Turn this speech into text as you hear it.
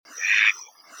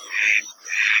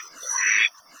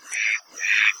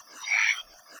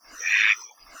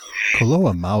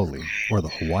Koloa maoli, or the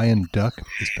Hawaiian duck,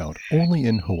 is found only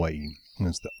in Hawaii and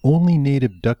is the only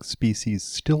native duck species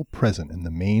still present in the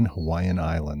main Hawaiian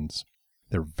Islands.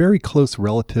 They're very close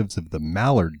relatives of the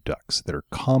mallard ducks that are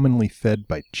commonly fed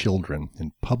by children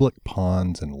in public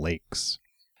ponds and lakes.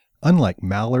 Unlike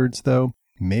mallards, though,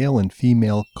 male and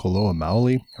female Koloa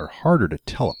maoli are harder to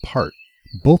tell apart.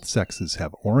 Both sexes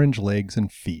have orange legs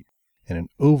and feet and an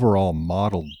overall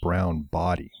mottled brown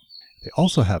body. They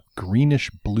also have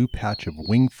greenish-blue patch of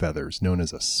wing feathers known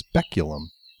as a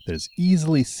speculum that is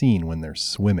easily seen when they're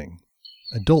swimming.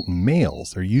 Adult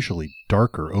males are usually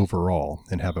darker overall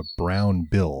and have a brown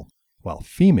bill, while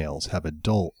females have a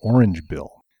dull orange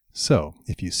bill. So,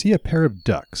 if you see a pair of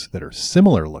ducks that are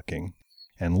similar looking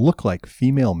and look like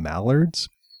female mallards,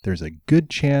 there's a good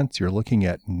chance you're looking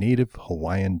at native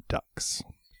Hawaiian ducks.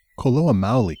 Koloa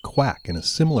maoli quack in a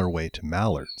similar way to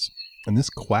mallards, and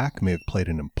this quack may have played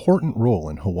an important role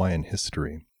in Hawaiian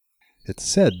history. It's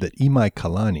said that Imai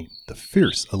Kalani, the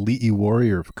fierce Ali'i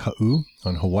warrior of Ka'u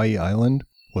on Hawaii Island,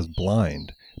 was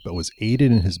blind, but was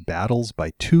aided in his battles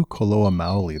by two Koloa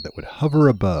maoli that would hover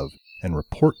above and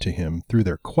report to him through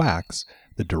their quacks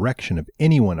the direction of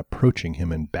anyone approaching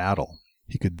him in battle.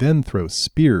 He could then throw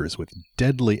spears with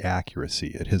deadly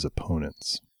accuracy at his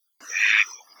opponents.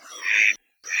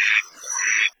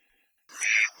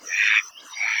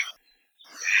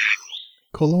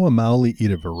 Koloa maoli eat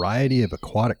a variety of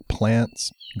aquatic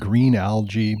plants, green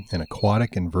algae, and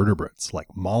aquatic invertebrates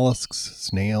like mollusks,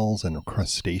 snails, and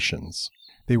crustaceans.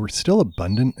 They were still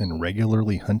abundant and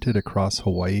regularly hunted across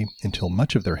Hawaii until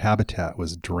much of their habitat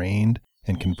was drained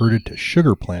and converted to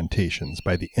sugar plantations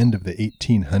by the end of the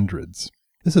 1800s.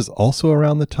 This is also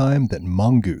around the time that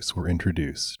mongoose were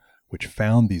introduced, which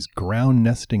found these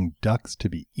ground-nesting ducks to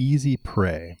be easy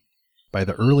prey. By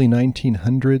the early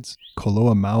 1900s,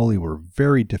 Koloa maoli were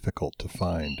very difficult to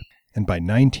find, and by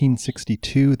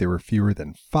 1962 there were fewer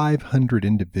than 500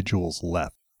 individuals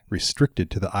left, restricted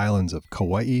to the islands of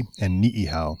Kauai and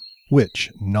Ni'ihau,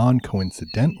 which,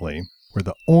 non-coincidentally, were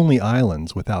the only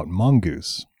islands without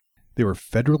mongoose. They were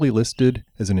federally listed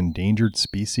as an endangered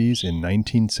species in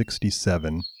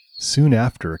 1967, soon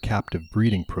after a captive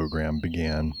breeding program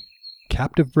began.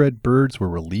 Captive-bred birds were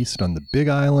released on the Big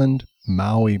Island,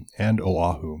 Maui, and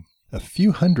Oahu. A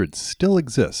few hundred still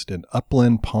exist in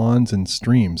upland ponds and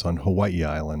streams on Hawaii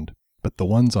Island, but the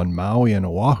ones on Maui and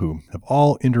Oahu have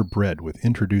all interbred with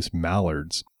introduced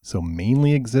mallards, so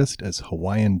mainly exist as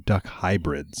Hawaiian duck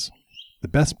hybrids. The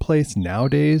best place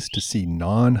nowadays to see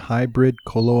non-hybrid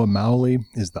Koloa maoli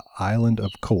is the island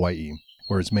of Kauai,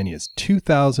 where as many as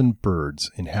 2,000 birds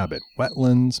inhabit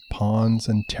wetlands, ponds,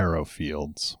 and taro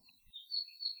fields.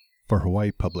 For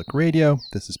Hawaii Public Radio,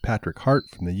 this is Patrick Hart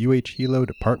from the UH Hilo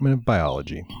Department of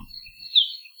Biology.